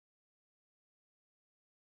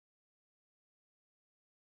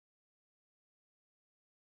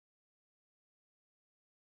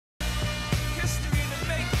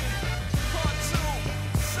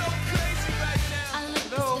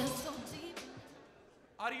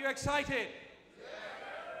Are you excited?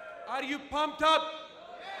 Are you pumped up?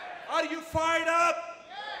 Are you fired up?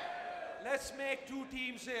 Let's make two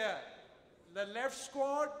teams here. The left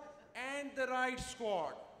squad and the right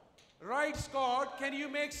squad. Right squad, can you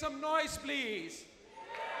make some noise, please?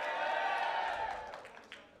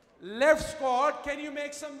 Left squad, can you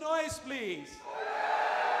make some noise, please?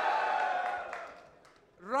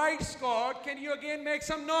 Right squad, can you again make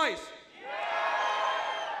some noise?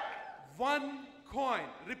 One coin.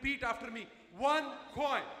 Repeat after me. One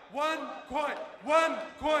coin. One coin. One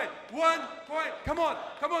coin. One coin. Come on.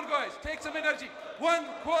 Come on, guys. Take some energy. One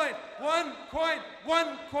coin. One coin.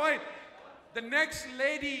 One coin. The next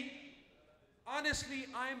lady, honestly,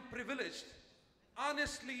 I'm privileged.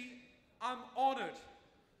 Honestly, I'm honored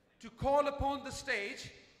to call upon the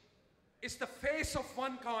stage. It's the face of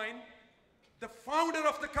one coin, the founder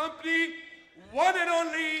of the company, one and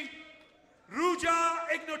only, Ruja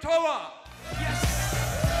Ignatova. Yes,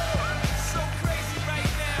 so crazy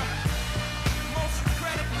right now. Most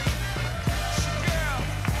incredibly, it's your girl,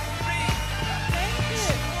 Reed. Thank you.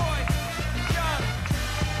 Boy, young.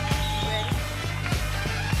 Ready?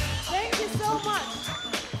 Thank you so much.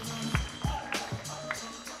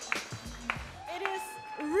 It is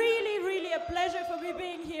really, really a pleasure for me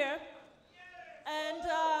being here. And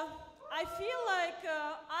I feel like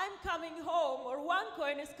I'm coming home, or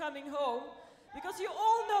OneCoin is coming home, because you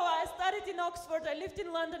all know I studied in Oxford, I lived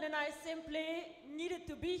in London, and I simply needed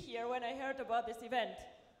to be here when I heard about this event.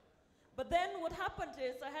 But then what happened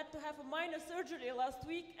is I had to have a minor surgery last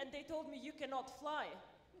week, and they told me you cannot fly.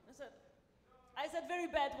 I said very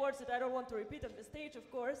bad words that I don't want to repeat on the stage, of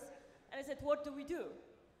course. And I said, what do we do?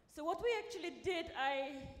 So what we actually did,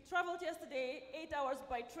 I traveled yesterday 8 hours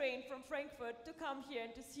by train from Frankfurt to come here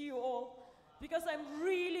and to see you all, because I'm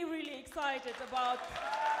really, really excited about.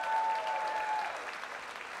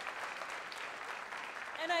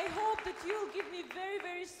 And I hope that you'll give me very,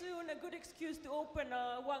 very soon a good excuse to open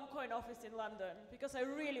a OneCoin office in London, because I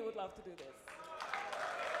really would love to do this.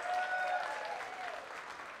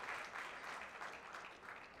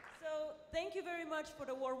 So thank you very much for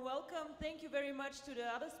the warm welcome. Thank you very much to the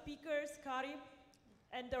other speakers, Kari,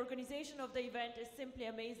 and the organization of the event is simply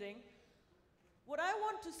amazing. What I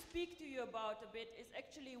want to speak to you about a bit is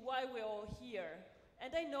actually why we're all here.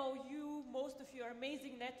 And I know you, most of you are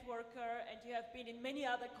amazing networker and you have been in many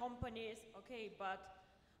other companies, okay, but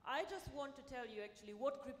I just want to tell you actually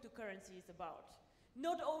what cryptocurrency is about.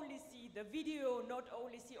 Not only see the video, not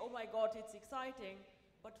only see, oh my God, it's exciting,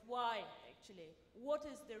 but why actually? What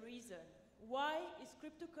is the reason? Why is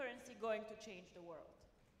cryptocurrency going to change the world?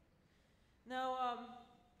 Now,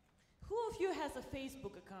 who of you has a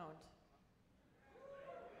Facebook account?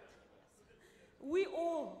 We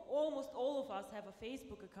all, almost all of us, have a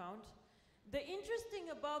Facebook account. The interesting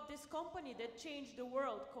about this company that changed the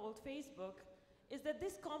world called Facebook is that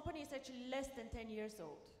this company is actually less than 10 years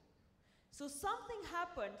old. So something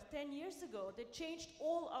happened 10 years ago that changed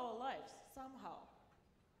all our lives somehow.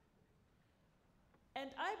 And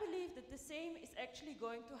I believe that the same is actually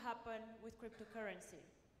going to happen with cryptocurrency.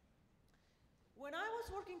 When I was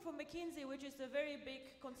working for McKinsey, which is a very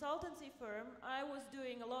big consultancy firm, I was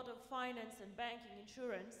doing a lot of finance and banking,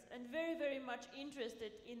 insurance, and very, very much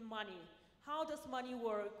interested in money. How does money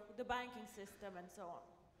work, the banking system, and so on.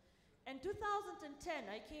 In 2010,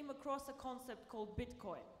 I came across a concept called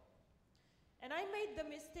Bitcoin. And I made the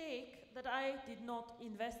mistake that I did not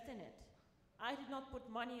invest in it. I did not put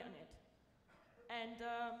money on it. And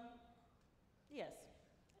yes,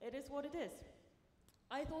 it is what it is.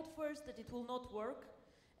 I thought first that it will not work,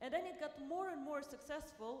 and then it got more and more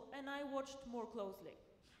successful, and I watched more closely.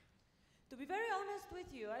 To be very honest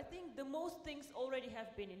with you, I think the most things already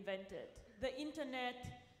have been invented. The internet,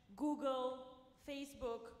 Google,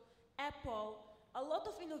 Facebook, Apple, a lot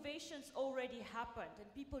of innovations already happened,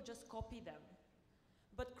 and people just copy them.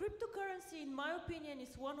 But cryptocurrency, in my opinion,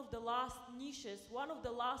 is one of the last niches, one of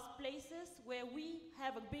the last places where we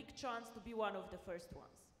have a big chance to be one of the first ones.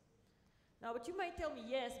 Now, but you might tell me,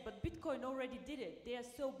 yes, but Bitcoin already did it. They are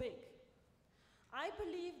so big. I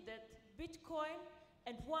believe that Bitcoin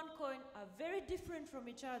and OneCoin are very different from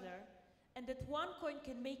each other, and that OneCoin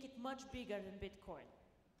can make it much bigger than Bitcoin.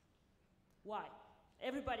 Why?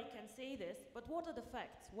 Everybody can say this, but what are the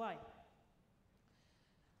facts? Why?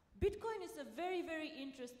 Bitcoin is a very, very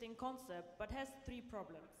interesting concept, but has three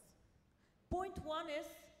problems. Point one is,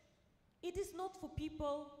 it is not for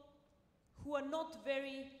people who are not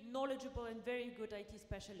very knowledgeable and very good IT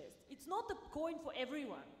specialists. It's not a coin for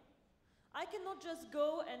everyone. I cannot just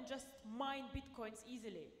go and just mine Bitcoins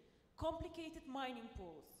easily. Complicated mining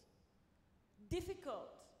pools.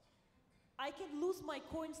 Difficult. I can lose my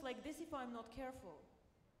coins like this if I'm not careful.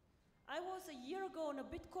 I was a year ago on a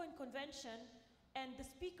Bitcoin convention, and the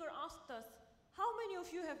speaker asked us, how many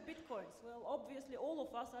of you have Bitcoins? Well, obviously all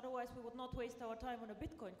of us, otherwise we would not waste our time on a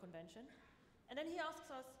Bitcoin convention. And then he asks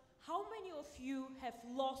us, how many of you have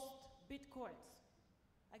lost Bitcoins?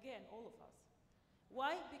 Again, all of us.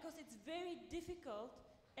 Why? Because it's very difficult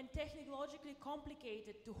and technologically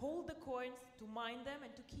complicated to hold the coins, to mine them,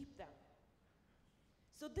 and to keep them.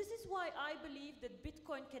 So this is why I believe that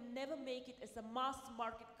Bitcoin can never make it as a mass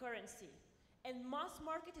market currency. And mass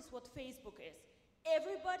market is what Facebook is.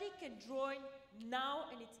 Everybody can join now,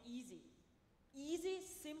 and it's easy. Easy,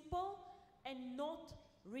 simple, and not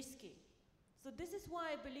risky. So this is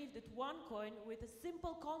why I believe that OneCoin, with a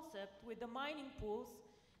simple concept, with the mining pools,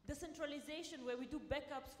 decentralization where we do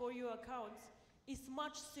backups for your accounts, is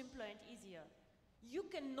much simpler and easier. You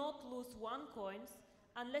cannot lose OneCoins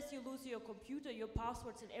unless you lose your computer, your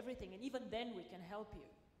passwords, and everything, and even then we can help you.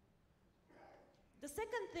 The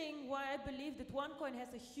second thing why I believe that OneCoin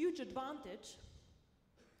has a huge advantage,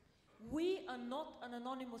 we are not an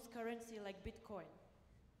anonymous currency like Bitcoin.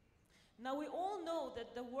 Now we all know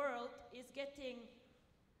that the world is getting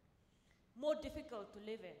more difficult to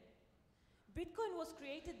live in. Bitcoin was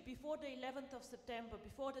created before the 11th of September,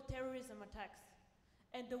 before the terrorism attacks.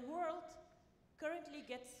 And the world currently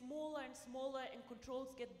gets smaller and smaller, and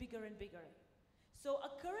controls get bigger and bigger. So a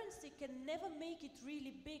currency can never make it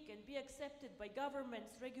really big and be accepted by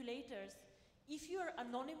governments, regulators, if you are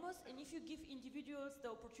anonymous and if you give individuals the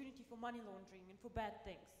opportunity for money laundering and for bad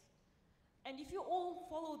things. And if you all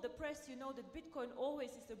follow the press, you know that Bitcoin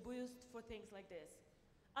always is a boost for things like this.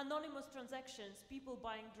 Anonymous transactions, people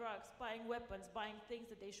buying drugs, buying weapons, buying things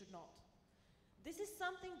that they should not. This is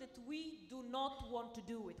something that we do not want to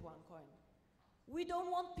do with OneCoin. We don't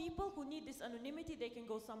want people who need this anonymity, they can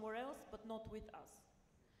go somewhere else, but not with us.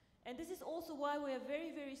 And this is also why we are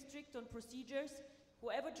very, very strict on procedures.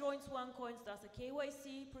 Whoever joins OneCoin does a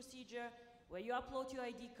KYC procedure, where you upload your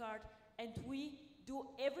ID card, and we do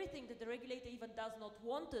everything that the regulator even does not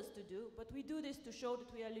want us to do, but we do this to show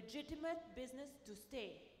that we are a legitimate business to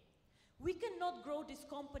stay. We cannot grow this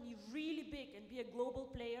company really big and be a global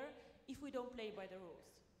player if we don't play by the rules.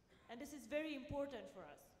 And this is very important for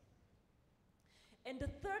us. And the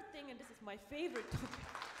third thing, and this is my favorite topic,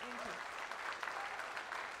 thank you.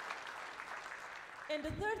 And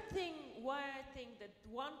the third thing why I think that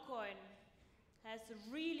OneCoin has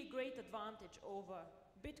a really great advantage over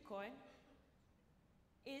Bitcoin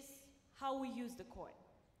is how we use the coin.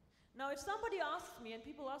 Now, if somebody asks me, and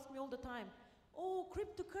people ask me all the time, oh,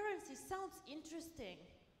 cryptocurrency sounds interesting,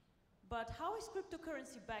 but how is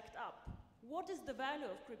cryptocurrency backed up? What is the value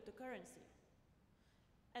of cryptocurrency?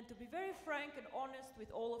 And to be very frank and honest with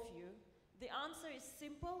all of you, the answer is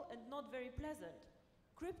simple and not very pleasant.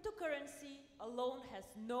 Cryptocurrency alone has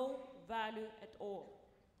no value at all.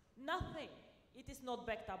 Nothing. It is not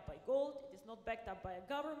backed up by gold, it is not backed up by a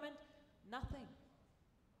government, nothing.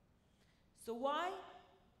 So why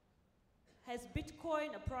has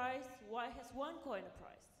Bitcoin a price? Why has OneCoin a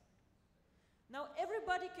price? Now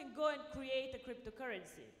everybody can go and create a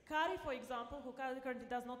cryptocurrency. Kari, for example, who currently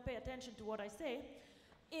does not pay attention to what I say,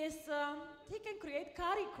 he can create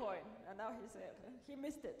Kari coin. And now he said, he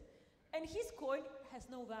missed it. And his coin has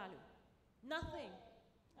no value. Nothing.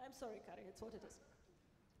 I'm sorry, Kari, it's what it is.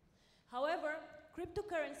 However,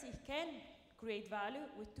 cryptocurrency can create value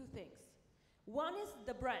with two things. One is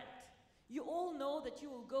the brand. You all know that you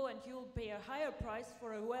will go and you will pay a higher price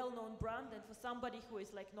for a well-known brand than for somebody who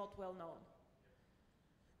is like not well-known.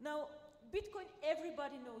 Now, Bitcoin,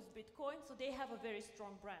 everybody knows Bitcoin, so they have a very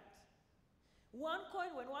strong brand.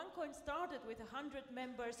 OneCoin, when OneCoin started with 100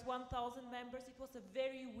 members, 1,000 members, it was a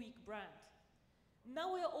very weak brand.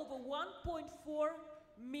 Now we are over 1.4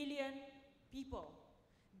 million people.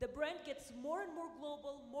 The brand gets more and more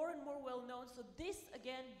global, more and more well-known, so this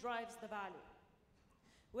again drives the value.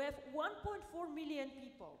 We have 1.4 million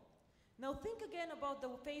people. Now think again about the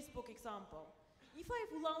Facebook example. If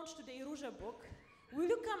I've launched today Ruja book, will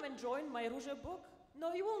you come and join my Ruja book?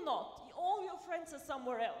 No, you will not. All your friends are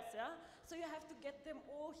somewhere else, yeah? So you have to get them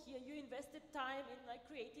all here. You invested time in like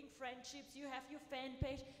creating friendships. You have your fan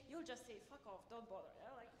page. You'll just say, fuck off, don't bother.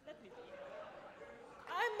 Yeah? Like, let me be.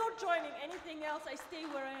 I'm not joining anything else. I stay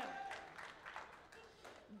where I am.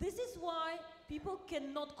 This is why people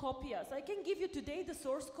cannot copy us. I can give you today the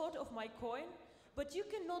source code of my coin, but you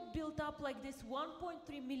cannot build up like this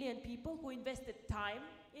 1.3 million people who invested time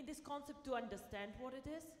in this concept to understand what it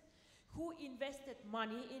is, who invested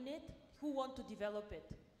money in it, who want to develop it.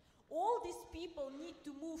 All these people need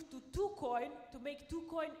to move to 2Coin to make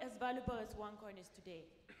 2Coin as valuable as OneCoin is today.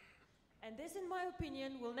 And this, in my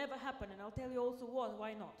opinion, will never happen, and I'll tell you also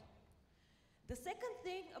why not. The second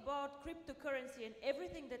thing about cryptocurrency and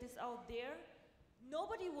everything that is out there,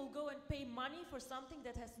 nobody will go and pay money for something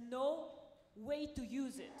that has no way to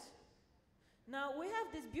use it. Now, we have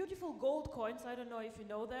these beautiful gold coins. I don't know if you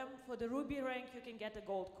know them. For the ruby rank, you can get a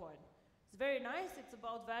gold coin. It's very nice. It's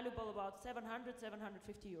valuable about 700,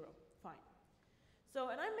 750 euro. Fine.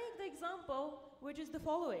 So, and I make the example, which is the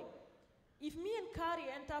following. If me and Kari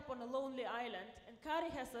end up on a lonely island, and Kari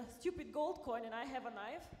has a stupid gold coin and I have a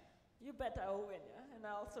knife, you bet I will win, yeah? And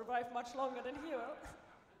I'll survive much longer than he will.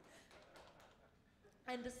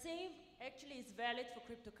 And the same actually is valid for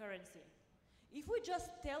cryptocurrency. If we just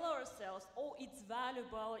tell ourselves, oh, it's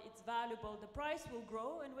valuable, the price will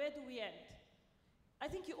grow, and where do we end? I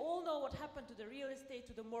think you all know what happened to the real estate,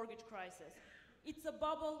 to the mortgage crisis. It's a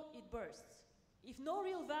bubble, it bursts. If no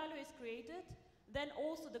real value is created, then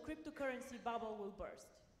also the cryptocurrency bubble will burst.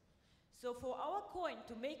 So for our coin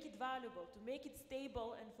to make it valuable, to make it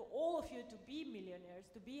stable, and for all of you to be millionaires,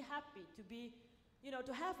 to be happy, to be,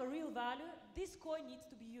 to have a real value, this coin needs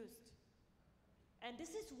to be used. And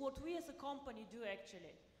this is what we as a company do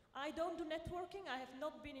actually. I don't do networking. I have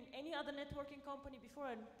not been in any other networking company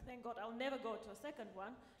before, and thank God I'll never go to a second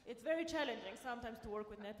one. It's very challenging sometimes to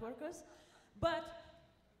work with networkers. But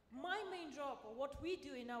my main job, or what we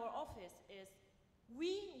do in our office, is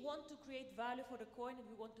we want to create value for the coin and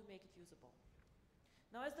we want to make it usable.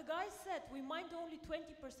 Now, as the guy said, we mined only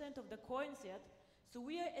 20% of the coins yet, so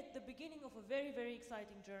we are at the beginning of a very, very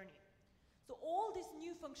exciting journey. So all these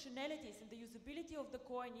new functionalities and the usability of the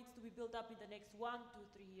coin needs to be built up in the next 1, 2,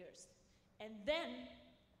 3 years. And then,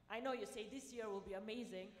 I know you say this year will be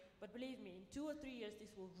amazing, but believe me, in 2 or 3 years,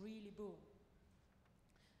 this will really boom.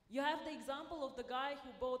 You have the example of the guy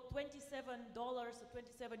who bought $27 or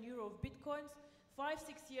 27 euro of Bitcoins. 5,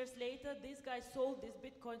 6 years later, this guy sold these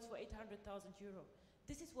Bitcoins for 800,000 euro.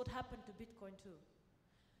 This is what happened to Bitcoin too.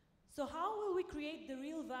 So how will we create the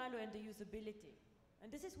real value and the usability?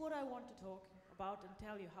 And this is what I want to talk about and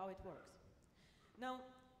tell you how it works. Now,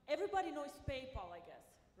 everybody knows PayPal, I guess,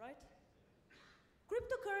 right?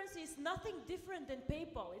 Cryptocurrency is nothing different than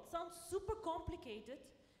PayPal. It sounds super complicated,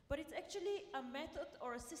 but it's actually a method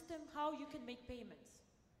or a system how you can make payments.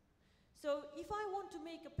 So if I want to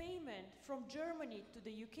make a payment from Germany to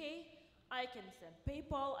the UK, I can send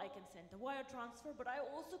PayPal, I can send a wire transfer, but I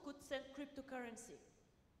also could send cryptocurrency.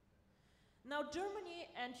 Now, Germany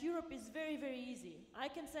and Europe is very, very easy. I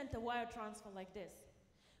can send a wire transfer like this.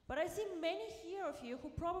 But I see many here of you who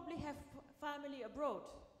probably have family abroad.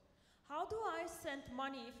 How do I send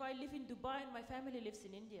money if I live in Dubai and my family lives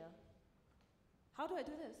in India? How do I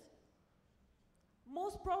do this?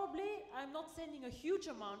 Most probably, I'm not sending a huge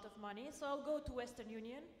amount of money, so I'll go to Western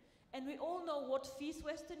Union. And we all know what fees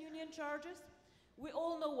Western Union charges. We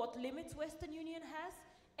all know what limits Western Union has.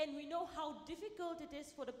 And we know how difficult it is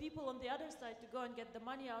for the people on the other side to go and get the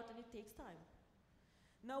money out, and it takes time.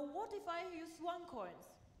 Now, what if I use OneCoins?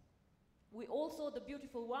 We all saw the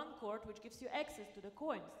beautiful OneCourt, which gives you access to the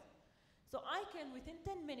coins. So I can, within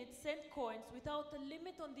 10 minutes, send coins without a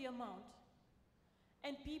limit on the amount.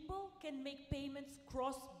 And people can make payments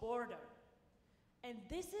cross-border. And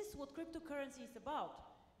this is what cryptocurrency is about.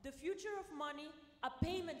 The future of money, a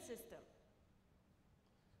payment system.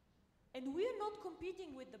 And we're not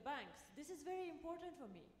competing with the banks. This is very important for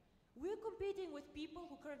me. We're competing with people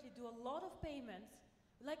who currently do a lot of payments,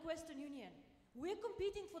 like Western Union. We're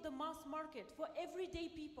competing for the mass market, for everyday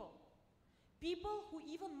people. People who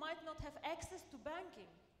even might not have access to banking.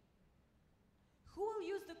 Who will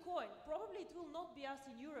use the coin? Probably it will not be us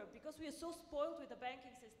in Europe, because we are so spoiled with the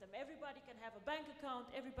banking system. Everybody can have a bank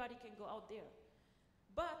account, everybody can go out there.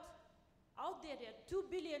 But out there are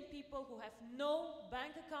 2 billion people who have no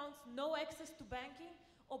bank accounts, no access to banking,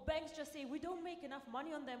 or banks just say, we don't make enough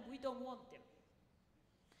money on them, we don't want them.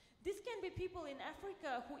 This can be people in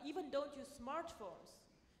Africa who even don't use smartphones,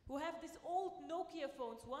 who have these old Nokia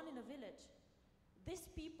phones, one in a village.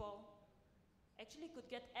 These people actually could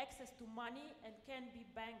get access to money and can be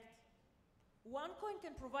banked. OneCoin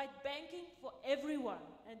can provide banking for everyone,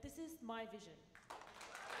 and this is my vision.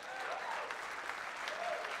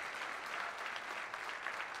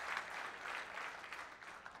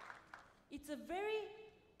 It's a very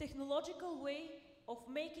technological way of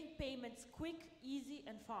making payments quick, easy,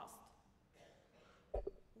 and fast.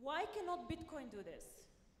 Why cannot Bitcoin do this?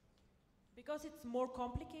 Because it's more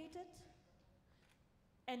complicated.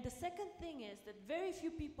 And the second thing is that very few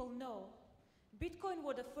people know Bitcoin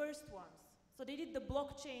were the first ones. So they did the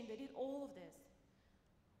blockchain, they did all of this.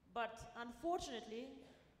 But unfortunately,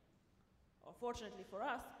 or fortunately for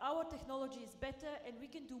us, our technology is better and we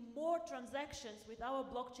can do more transactions with our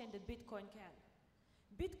blockchain than Bitcoin can.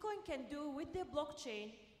 Bitcoin can do with their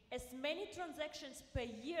blockchain as many transactions per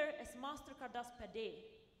year as MasterCard does per day.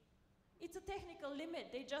 It's a technical limit,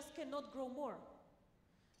 they just cannot grow more.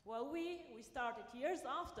 Well, we started years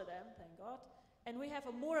after them, thank God, and we have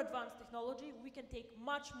a more advanced technology. We can take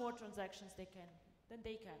much more transactions than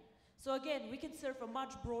they can. So again, we can serve a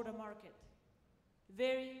much broader market.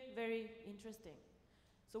 Very, very interesting.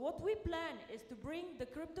 So what we plan is to bring the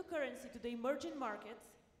cryptocurrency to the emerging markets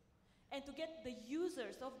and to get the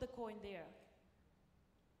users of the coin there.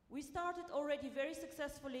 We started already very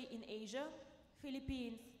successfully in Asia,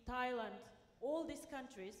 Philippines, Thailand, all these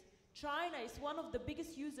countries. China is one of the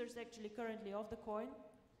biggest users actually currently of the coin.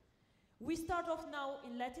 We start off now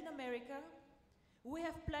in Latin America. We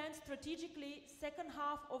have planned strategically second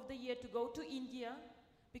half of the year to go to India,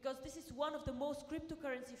 because this is one of the most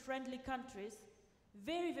cryptocurrency friendly countries.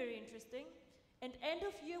 Very, very interesting. And end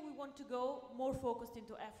of year we want to go more focused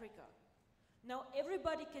into Africa. Now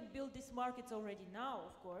everybody can build these markets already now,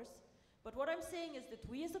 of course, but what I'm saying is that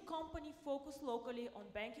we as a company focus locally on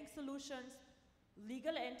banking solutions,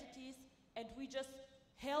 legal entities, and we just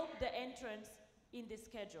help the entrance in this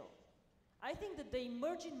schedule. I think that the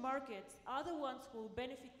emerging markets are the ones who will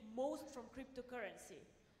benefit most from cryptocurrency.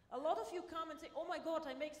 A lot of you come and say, oh my God,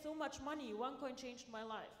 I make so much money, OneCoin changed my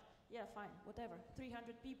life. Yeah, fine, whatever,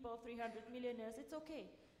 300 people, 300 millionaires, it's okay.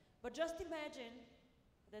 But just imagine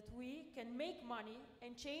that we can make money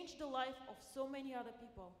and change the life of so many other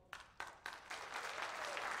people.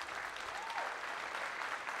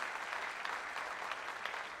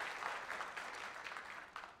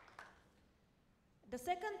 The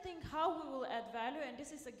second thing, how we will add value, and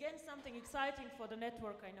this is again something exciting for the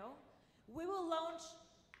network, I know, we will launch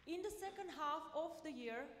in the second half of the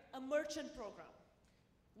year a merchant program.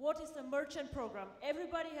 What is a merchant program?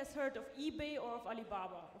 Everybody has heard of eBay or of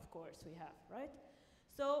Alibaba, of course we have, right?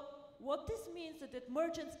 So what this means is that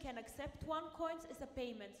merchants can accept OneCoins as a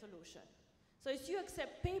payment solution. So if you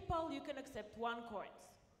accept PayPal, you can accept OneCoins,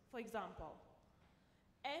 for example.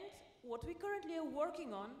 And what we currently are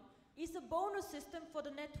working on is a bonus system for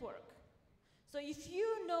the network. So if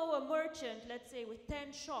you know a merchant, let's say with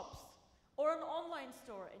 10 shops, or an online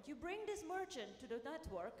store, and you bring this merchant to the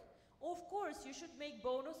network, of course you should make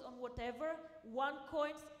bonus on whatever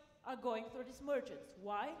OneCoins are going through these merchants.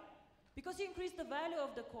 Why? Because you increase the value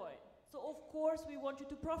of the coin. So of course we want you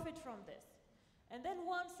to profit from this. And then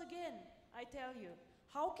once again, I tell you,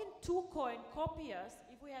 how can 2Coin copy us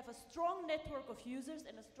if we have a strong network of users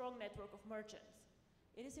and a strong network of merchants?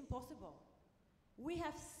 It is impossible. We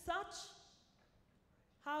have such,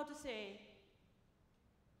 how to say,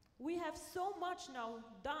 we have so much now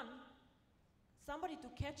done. Somebody to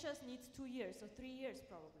catch us needs 2 years, or 3 years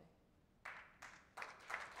probably.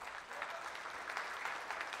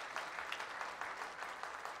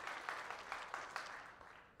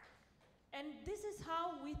 And this is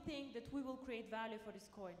how we think that we will create value for this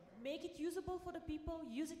coin. Make it usable for the people,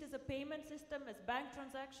 use it as a payment system, as bank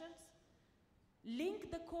transactions. Link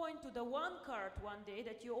the coin to the one card one day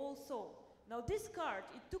that you all saw. Now this card,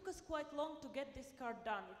 it took us quite long to get this card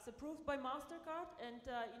done. It's approved by MasterCard, and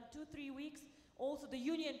in 2-3 weeks, also the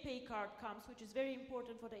Union Pay card comes, which is very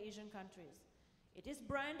important for the Asian countries. It is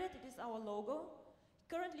branded, it is our logo.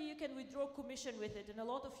 Currently you can withdraw commission with it, and a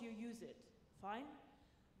lot of you use it. Fine.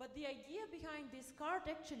 But the idea behind this card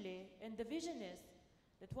actually, and the vision is,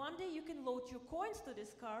 that one day you can load your coins to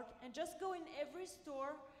this card and just go in every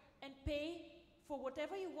store and pay for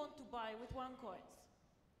whatever you want to buy with OneCoins.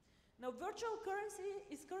 Now virtual currency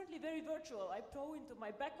is currently very virtual. I throw into my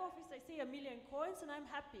back office, I say 1 million coins and I'm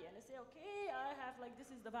happy. And I say, okay, I have like, this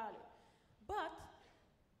is the value. But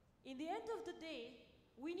in the end of the day,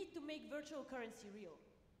 we need to make virtual currency real.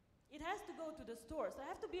 It has to go to the stores. I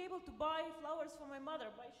have to be able to buy flowers for my mother,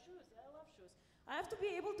 buy shoes, I love shoes. I have to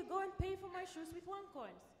be able to go and pay for my shoes with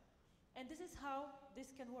OneCoins. And this is how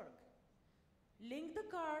this can work. Link the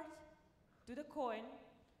card to the coin.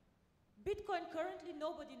 Bitcoin, currently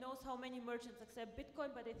nobody knows how many merchants accept Bitcoin,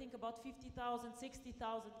 but I think about 50,000,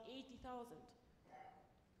 60,000, 80,000.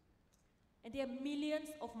 And there are millions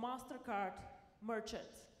of MasterCard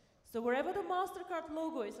merchants. So wherever the MasterCard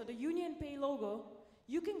logo is, or the Union Pay logo,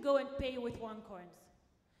 you can go and pay with OneCoins.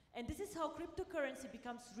 And this is how cryptocurrency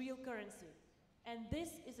becomes real currency. And this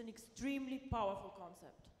is an extremely powerful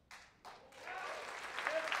concept.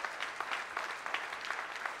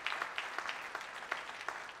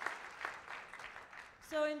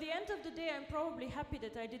 So in the end of the day, I'm probably happy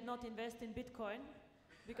that I did not invest in Bitcoin,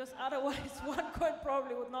 because otherwise OneCoin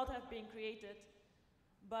probably would not have been created.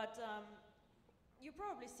 But you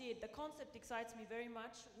probably see it, the concept excites me very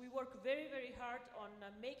much. We work very, very hard on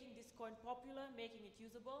making this coin popular, making it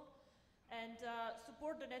usable, and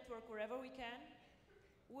support the network wherever we can.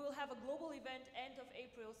 We'll have a global event end of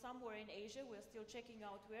April somewhere in Asia. We're still checking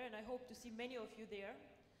out where, and I hope to see many of you there.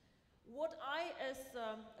 What I, as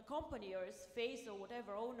a company or as face or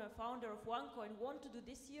whatever, owner, founder of OneCoin, want to do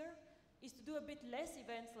this year is to do a bit less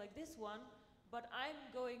events like this one, but I'm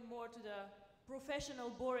going more to the professional,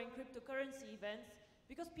 boring cryptocurrency events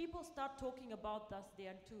because people start talking about us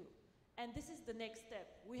there too. And this is the next step.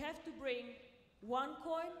 We have to bring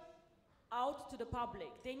OneCoin out to the public.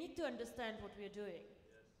 They need to understand what we're doing.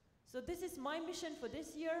 So this is my mission for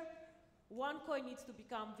this year. OneCoin needs to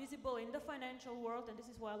become visible in the financial world, and this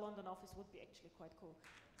is why a London office would be actually quite cool.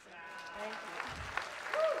 So, thank you.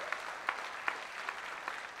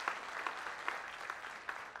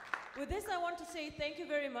 With this, I want to say thank you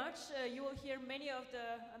very much. You will hear many of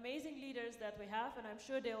the amazing leaders that we have, and I'm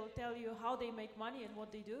sure they will tell you how they make money and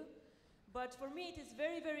what they do. But for me, it is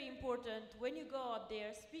very, very important when you go out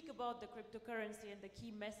there, speak about the cryptocurrency and the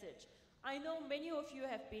key message. I know many of you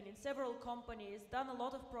have been in several companies, done a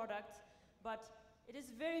lot of products, but it is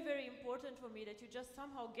very, very important for me that you just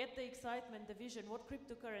somehow get the excitement, the vision, what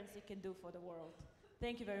cryptocurrency can do for the world.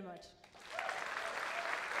 Thank you very much.